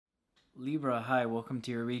Libra, hi, welcome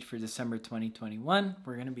to your read for December 2021.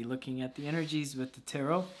 We're going to be looking at the energies with the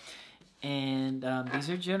tarot. And these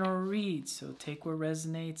are general reads, so take what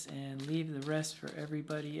resonates and leave the rest for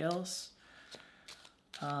everybody else.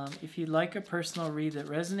 If you'd like a personal read that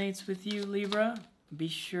resonates with you, Libra, be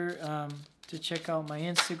sure to check out my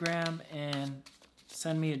Instagram and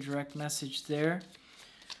send me a direct message there.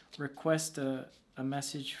 Request a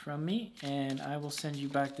message from me, and I will send you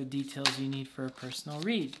back the details you need for a personal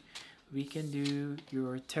read. We can do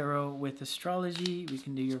your tarot with astrology. We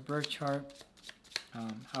can do your birth chart.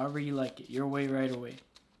 However you like it. Your way, right away.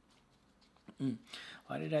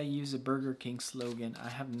 Why did I use a Burger King slogan? I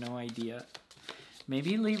have no idea.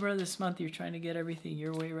 Maybe Libra this month you're trying to get everything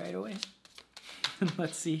your way, right away.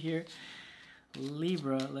 Let's see here.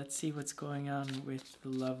 Libra, let's see what's going on with the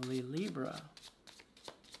lovely Libra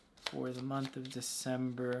for the month of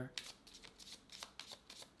December.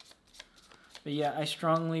 But yeah, I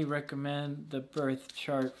strongly recommend the birth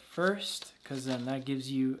chart first, because then that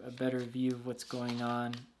gives you a better view of what's going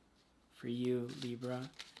on for you, Libra.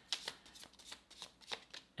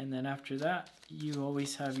 And then after that, you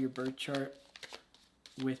always have your birth chart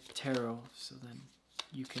with tarot, so then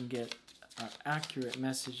you can get an accurate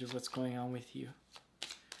message of what's going on with you.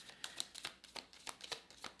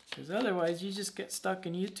 Because otherwise, you just get stuck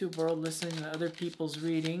in YouTube world listening to other people's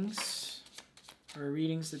readings, or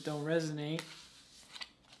readings that don't resonate,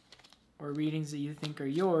 or readings that you think are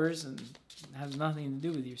yours and has nothing to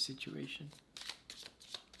do with your situation.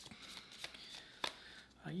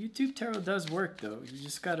 YouTube tarot does work though. You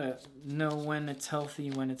just gotta know when it's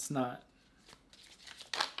healthy, when it's not.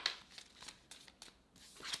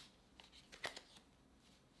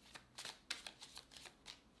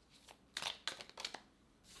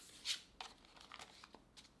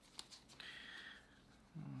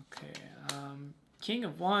 King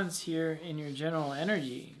of Wands here in your general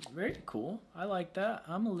energy. Very cool. I like that.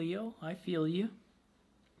 I'm a Leo. I feel you.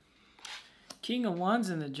 King of Wands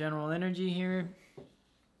in the general energy here.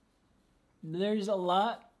 There's a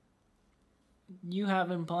lot you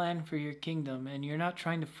have in plan for your kingdom, and you're not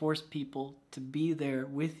trying to force people to be there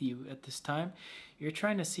with you at this time. You're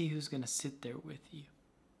trying to see who's going to sit there with you.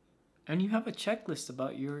 And you have a checklist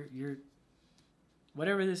about your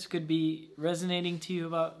whatever this could be resonating to you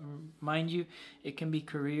about. Mind you, it can be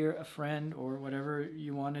career, a friend, or whatever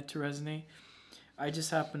you want it to resonate. I just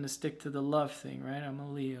happen to stick to the love thing, right? I'm a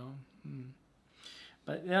Leo.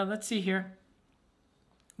 But yeah, let's see here.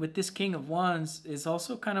 With this King of Wands, is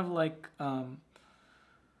also kind of like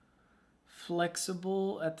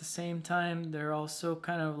flexible at the same time. They're also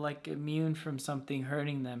kind of like immune from something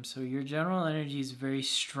hurting them. So your general energy is very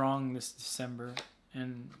strong this December,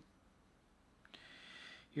 and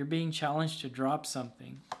you're being challenged to drop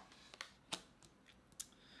something.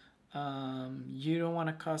 You don't want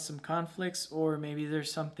to cause some conflicts, or maybe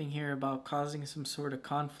there's something here about causing some sort of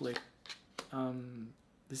conflict.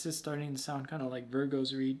 This is starting to sound kind of like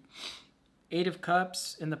Virgo's read. 8 of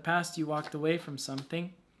Cups. In the past, you walked away from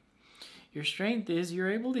something. Your strength is you're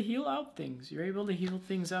able to heal out things. You're able to heal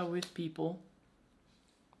things out with people.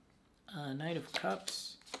 Knight of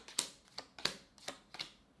Cups.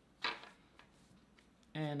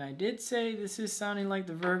 And I did say this is sounding like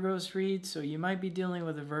the Virgo's read, so you might be dealing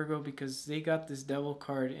with a Virgo because they got this Devil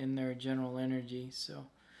card in their general energy. So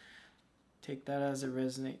take that as it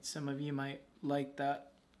resonates. Some of you might like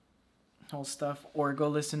that whole stuff, or go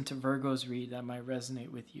listen to Virgo's read. That might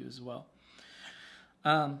resonate with you as well.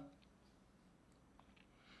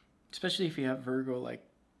 Especially if you have Virgo like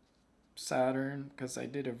Saturn, because I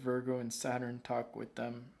did a Virgo and Saturn talk with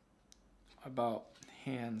them about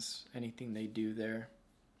hands, anything they do there.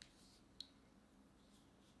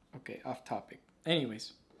 Okay, off topic.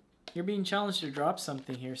 Anyways, you're being challenged to drop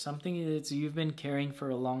something here, something that you've been carrying for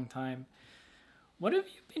a long time. What have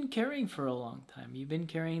you been carrying for a long time? You've been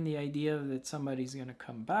carrying the idea that somebody's going to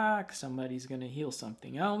come back, somebody's going to heal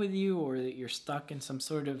something out with you, or that you're stuck in some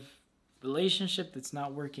sort of relationship that's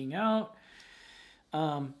not working out.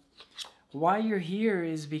 Why you're here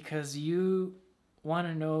is because you want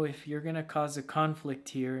to know if you're going to cause a conflict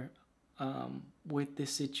here with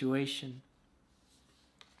this situation.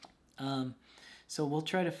 So we'll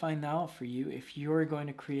try to find out for you if you're going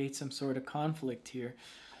to create some sort of conflict here.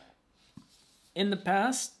 In the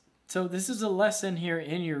past, so this is a lesson here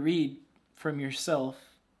in your read from yourself.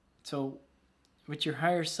 So what your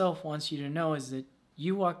higher self wants you to know is that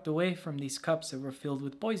you walked away from these cups that were filled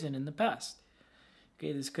with poison in the past.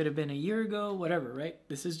 Okay, this could have been a year ago, whatever, right?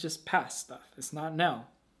 This is just past stuff. It's not now.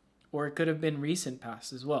 Or it could have been recent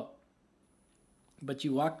past as well. But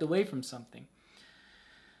you walked away from something.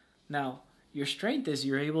 Now, your strength is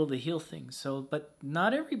you're able to heal things. So, but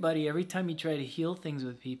not everybody, every time you try to heal things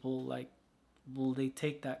with people, like, will they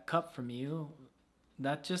take that cup from you?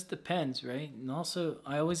 That just depends, right? And also,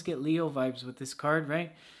 I always get Leo vibes with this card,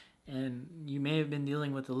 right? And you may have been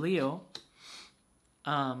dealing with a Leo.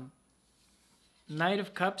 Knight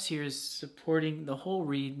of Cups here is supporting the whole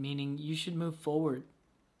read, meaning you should move forward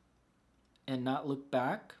and not look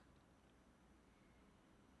back.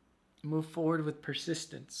 Move forward with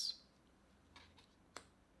persistence.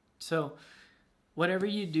 So, whatever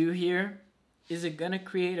you do here, is it going to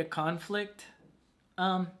create a conflict?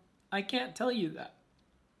 I can't tell you that.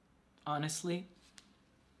 Honestly,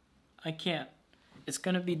 I can't. It's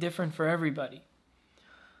going to be different for everybody.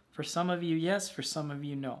 For some of you, yes. For some of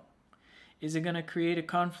you, no. Is it going to create a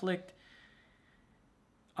conflict?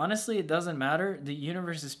 Honestly, it doesn't matter. The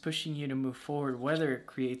universe is pushing you to move forward, whether it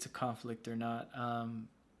creates a conflict or not.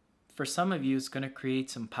 For some of you, it's going to create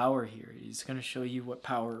some power here. It's going to show you what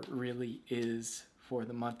power really is for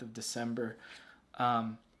the month of December.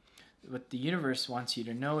 What the universe wants you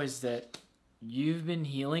to know is that you've been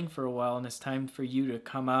healing for a while, and it's time for you to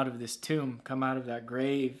come out of this tomb, come out of that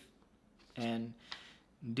grave, and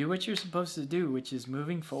do what you're supposed to do, which is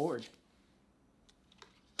moving forward.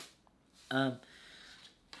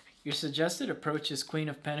 Your suggested approach is Queen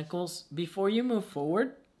of Pentacles. Before you move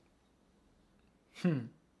forward,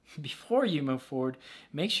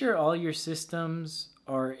 make sure all your systems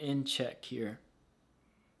are in check here.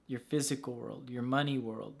 Your physical world, your money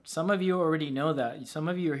world. Some of you already know that. Some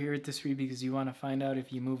of you are here at this read because you want to find out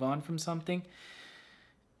if you move on from something,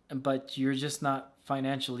 but you're just not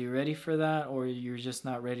financially ready for that, or you're just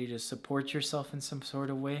not ready to support yourself in some sort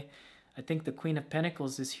of way. I think the Queen of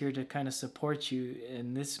Pentacles is here to kind of support you,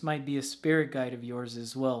 and this might be a spirit guide of yours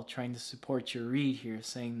as well, trying to support your read here,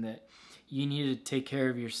 saying that you need to take care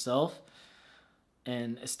of yourself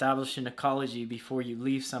and establish an ecology before you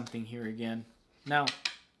leave something here again. Now,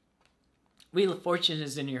 Wheel of Fortune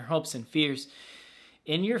is in your hopes and fears.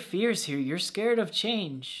 In your fears here, you're scared of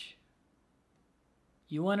change.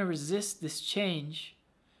 You want to resist this change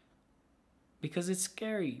because it's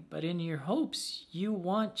scary. But in your hopes, you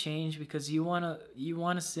want change because you want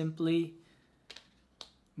to simply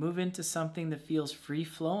move into something that feels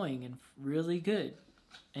free-flowing and really good.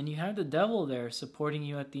 And you have the Devil there supporting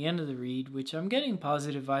you at the end of the read, which I'm getting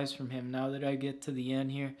positive vibes from him now that I get to the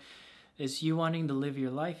end here, is you wanting to live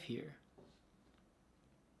your life here.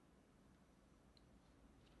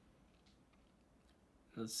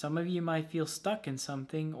 Some of you might feel stuck in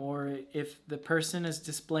something, or if the person is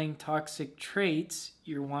displaying toxic traits,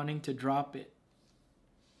 you're wanting to drop it.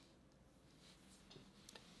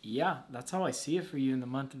 Yeah, that's how I see it for you in the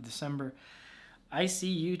month of December. I see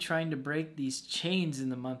you trying to break these chains in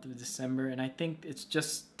the month of December, and I think it's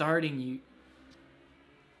just starting you.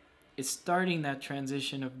 It's starting that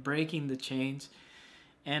transition of breaking the chains,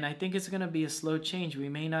 and I think it's going to be a slow change. We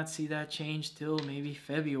may not see that change till maybe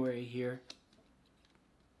February here.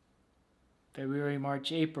 February,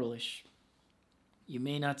 March, April-ish. You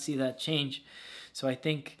may not see that change. So I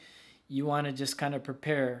think you want to just kind of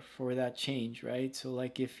prepare for that change, right? So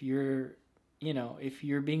like if you're, if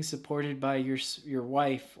you're being supported by your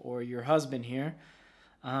wife or your husband here,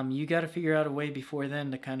 you got to figure out a way before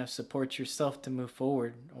then to kind of support yourself to move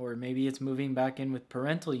forward. Or maybe it's moving back in with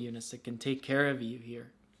parental units that can take care of you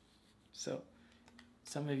here. So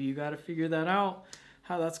some of you got to figure that out,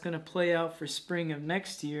 how that's going to play out for spring of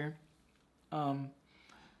next year.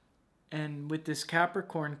 And with this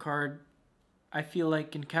Capricorn card, I feel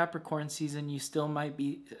like in Capricorn season, you still might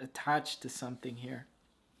be attached to something here.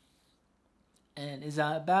 And is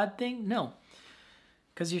that a bad thing? No.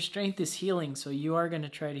 Because your strength is healing, so you are going to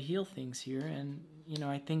try to heal things here. And,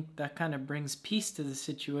 I think that kind of brings peace to the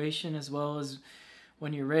situation, as well as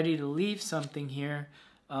when you're ready to leave something here,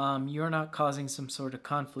 you're not causing some sort of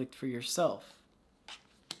conflict for yourself.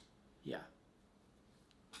 Yeah.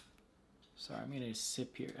 Sorry, I'm going to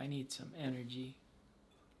sip here. I need some energy.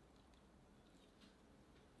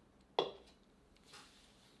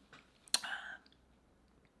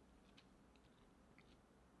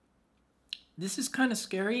 This is kind of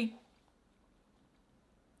scary.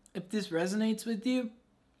 If this resonates with you,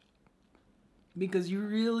 because you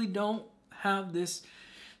really don't have this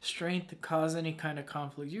strength to cause any kind of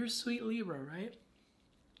conflict. You're a sweet Libra, right?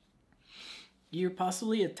 You're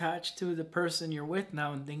possibly attached to the person you're with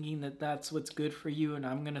now and thinking that that's what's good for you and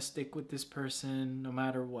I'm going to stick with this person no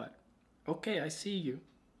matter what. Okay, I see you.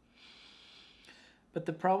 But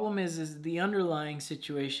the problem is the underlying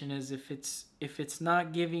situation is if it's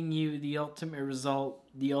not giving you the ultimate result,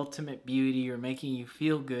 the ultimate beauty, or making you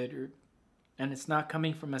feel good, and it's not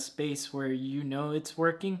coming from a space where you know it's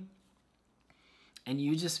working, and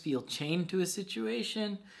you just feel chained to a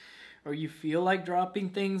situation, or you feel like dropping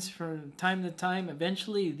things from time to time,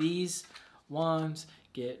 eventually these wands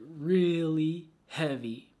get really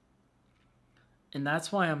heavy. And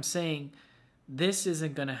that's why I'm saying this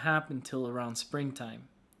isn't going to happen till around springtime.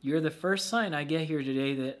 You're the first sign I get here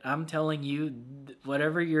today that I'm telling you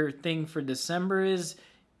whatever your thing for December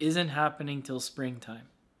isn't happening till springtime.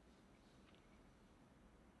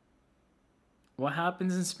 What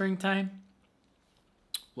happens in springtime?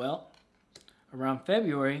 Well, around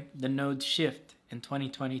February, the nodes shift in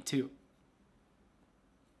 2022.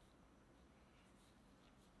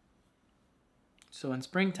 So in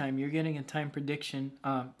springtime, you're getting a time prediction.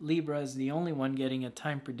 Libra is the only one getting a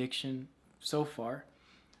time prediction so far.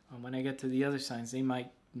 When I get to the other signs, they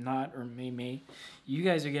might not or may. You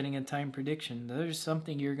guys are getting a time prediction. There's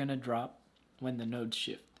something you're going to drop when the nodes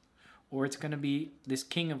shift. Or it's going to be this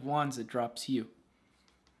King of Wands that drops you.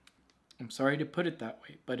 I'm sorry to put it that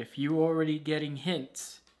way, but if you're already getting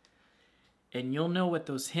hints, and you'll know what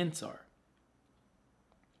those hints are,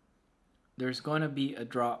 there's going to be a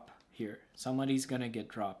drop here. Somebody's going to get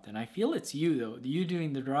dropped. And I feel it's you, though. You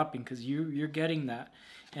doing the dropping, because you're getting that.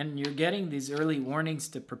 And you're getting these early warnings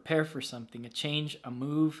to prepare for something, a change, a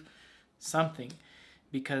move, something.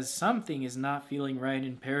 Because something is not feeling right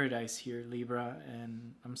in paradise here, Libra.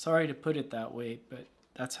 And I'm sorry to put it that way, but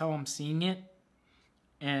that's how I'm seeing it.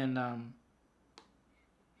 And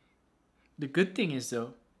the good thing is,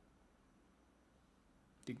 though,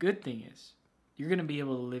 you're going to be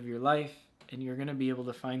able to live your life, and you're going to be able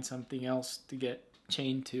to find something else to get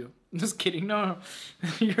chained to. Just kidding. No.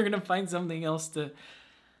 You're going to find something else to,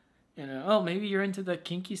 maybe you're into the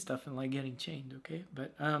kinky stuff and like getting chained, okay?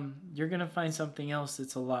 But you're going to find something else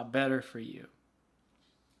that's a lot better for you.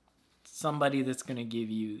 Somebody that's going to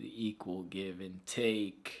give you the equal give and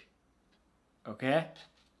take. Okay?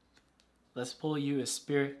 Let's pull you a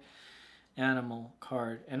spirit animal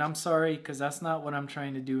card. And I'm sorry, because that's not what I'm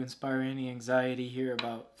trying to do, inspire any anxiety here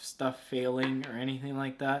about stuff failing or anything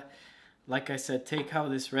like that. Like I said, take how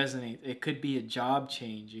this resonates. It could be a job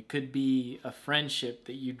change. It could be a friendship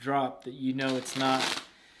that you dropped that you know it's not,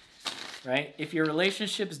 right? If your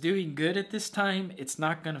relationship's doing good at this time, it's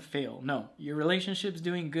not going to fail. No, your relationship's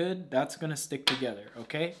doing good, that's going to stick together,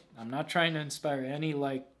 okay? I'm not trying to inspire any,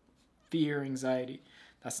 like, fear, anxiety.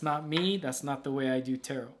 That's not me. That's not the way I do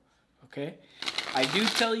tarot. Okay? I do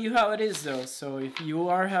tell you how it is, though. So if you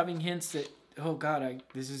are having hints that, oh God,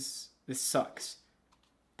 this sucks,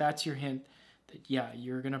 that's your hint that, yeah,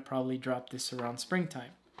 you're going to probably drop this around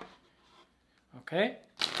springtime. Okay?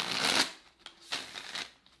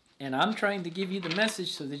 And I'm trying to give you the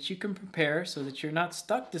message so that you can prepare, so that you're not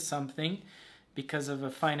stuck to something because of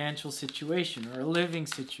a financial situation or a living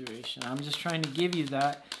situation. I'm just trying to give you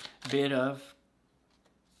that bit of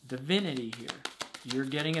divinity here. You're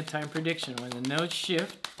getting a time prediction. When the nodes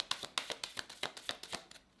shift,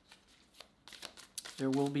 there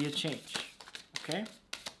will be a change. Okay?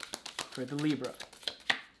 For the Libra.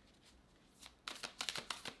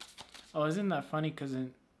 Oh, isn't that funny? Because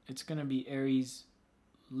it's going to be Aries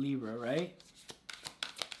Libra, right?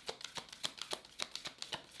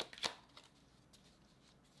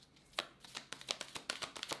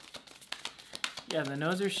 Yeah, the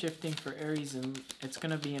nodes are shifting for Aries, and it's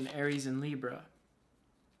going to be in Aries and Libra.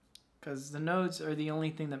 Because the nodes are the only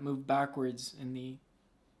thing that move backwards in the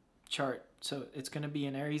chart. So it's going to be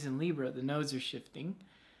in Aries and Libra. The nodes are shifting.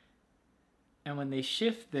 And when they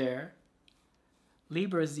shift there,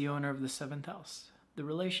 Libra is the owner of the 7th house, the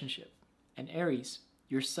relationship. And Aries,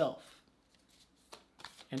 yourself.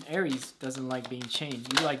 And Aries doesn't like being chained.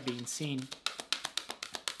 You like being seen.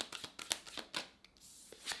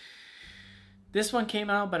 This one came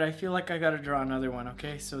out, but I feel like I gotta draw another one,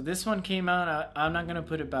 okay? So this one came out, I'm not gonna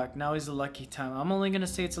put it back. Now is a lucky time. I'm only gonna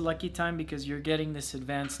say it's a lucky time because you're getting this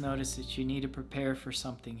advance notice that you need to prepare for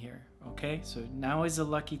something here, okay? So now is a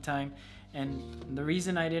lucky time. And the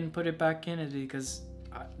reason I didn't put it back in is because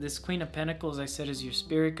this Queen of Pentacles, I said, is your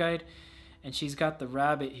spirit guide. And she's got the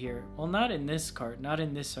rabbit here. Well, not in this card, not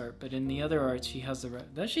in this art, but in the other art, she has the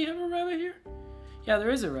rabbit. Does she have a rabbit here? Yeah, there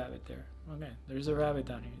is a rabbit there. Okay, there's a rabbit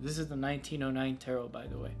down here. This is the 1909 tarot, by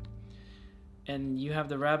the way. And you have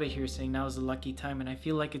the rabbit here saying now is the lucky time. And I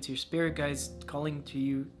feel like it's your spirit guides calling to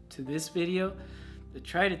you to this video to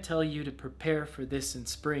try to tell you to prepare for this in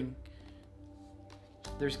spring.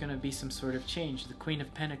 There's going to be some sort of change. The Queen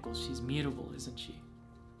of Pentacles, she's mutable, isn't she?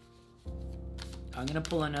 I'm going to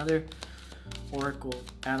pull another oracle,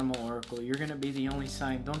 animal oracle. You're going to be the only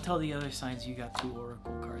sign. Don't tell the other signs you got 2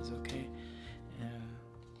 oracle cards, okay?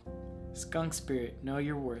 Skunk spirit, know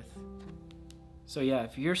your worth. So yeah,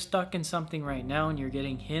 if you're stuck in something right now and you're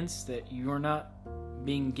getting hints that you're not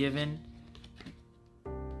being given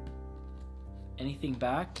anything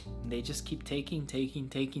back, and they just keep taking,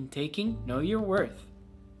 know your worth.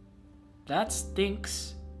 That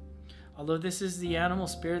stinks. Although this is the animal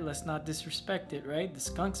spirit, let's not disrespect it, right? The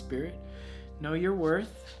skunk spirit. Know your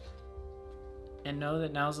worth and know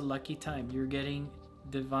that now's a lucky time. You're getting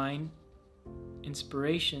divine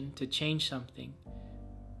inspiration to change something,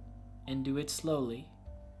 and do it slowly.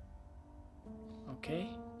 Okay?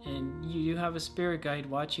 And you do have a spirit guide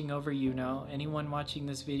watching over you now. Anyone watching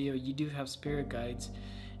this video, you do have spirit guides,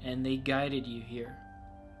 and they guided you here.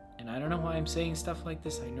 And I don't know why I'm saying stuff like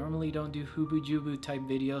this. I normally don't do hubu jubu type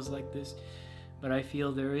videos like this, but I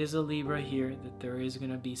feel there is a Libra here, that there is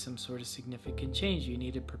going to be some sort of significant change you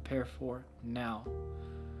need to prepare for now.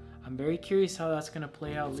 I'm very curious how that's going to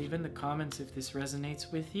play out. Leave in the comments if this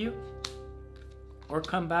resonates with you, or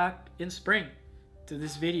come back in spring to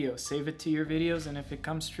this video. Save it to your videos, and if it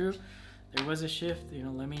comes true, there was a shift, you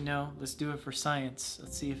know, let me know. Let's do it for science.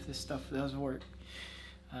 Let's see if this stuff does work.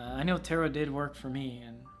 I know tarot did work for me,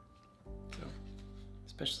 and so,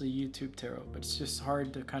 especially YouTube tarot, but it's just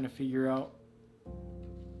hard to kind of figure out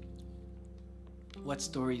what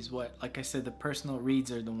stories what. Like I said, the personal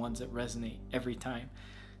reads are the ones that resonate every time,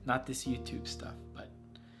 not this YouTube stuff. But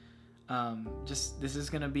just, this is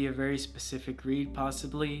going to be a very specific read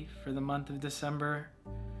possibly for the month of December,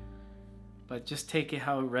 but just take it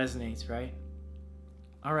how it resonates, right?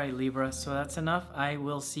 All right, Libra, so that's enough. I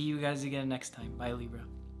will see you guys again next time. Bye, Libra.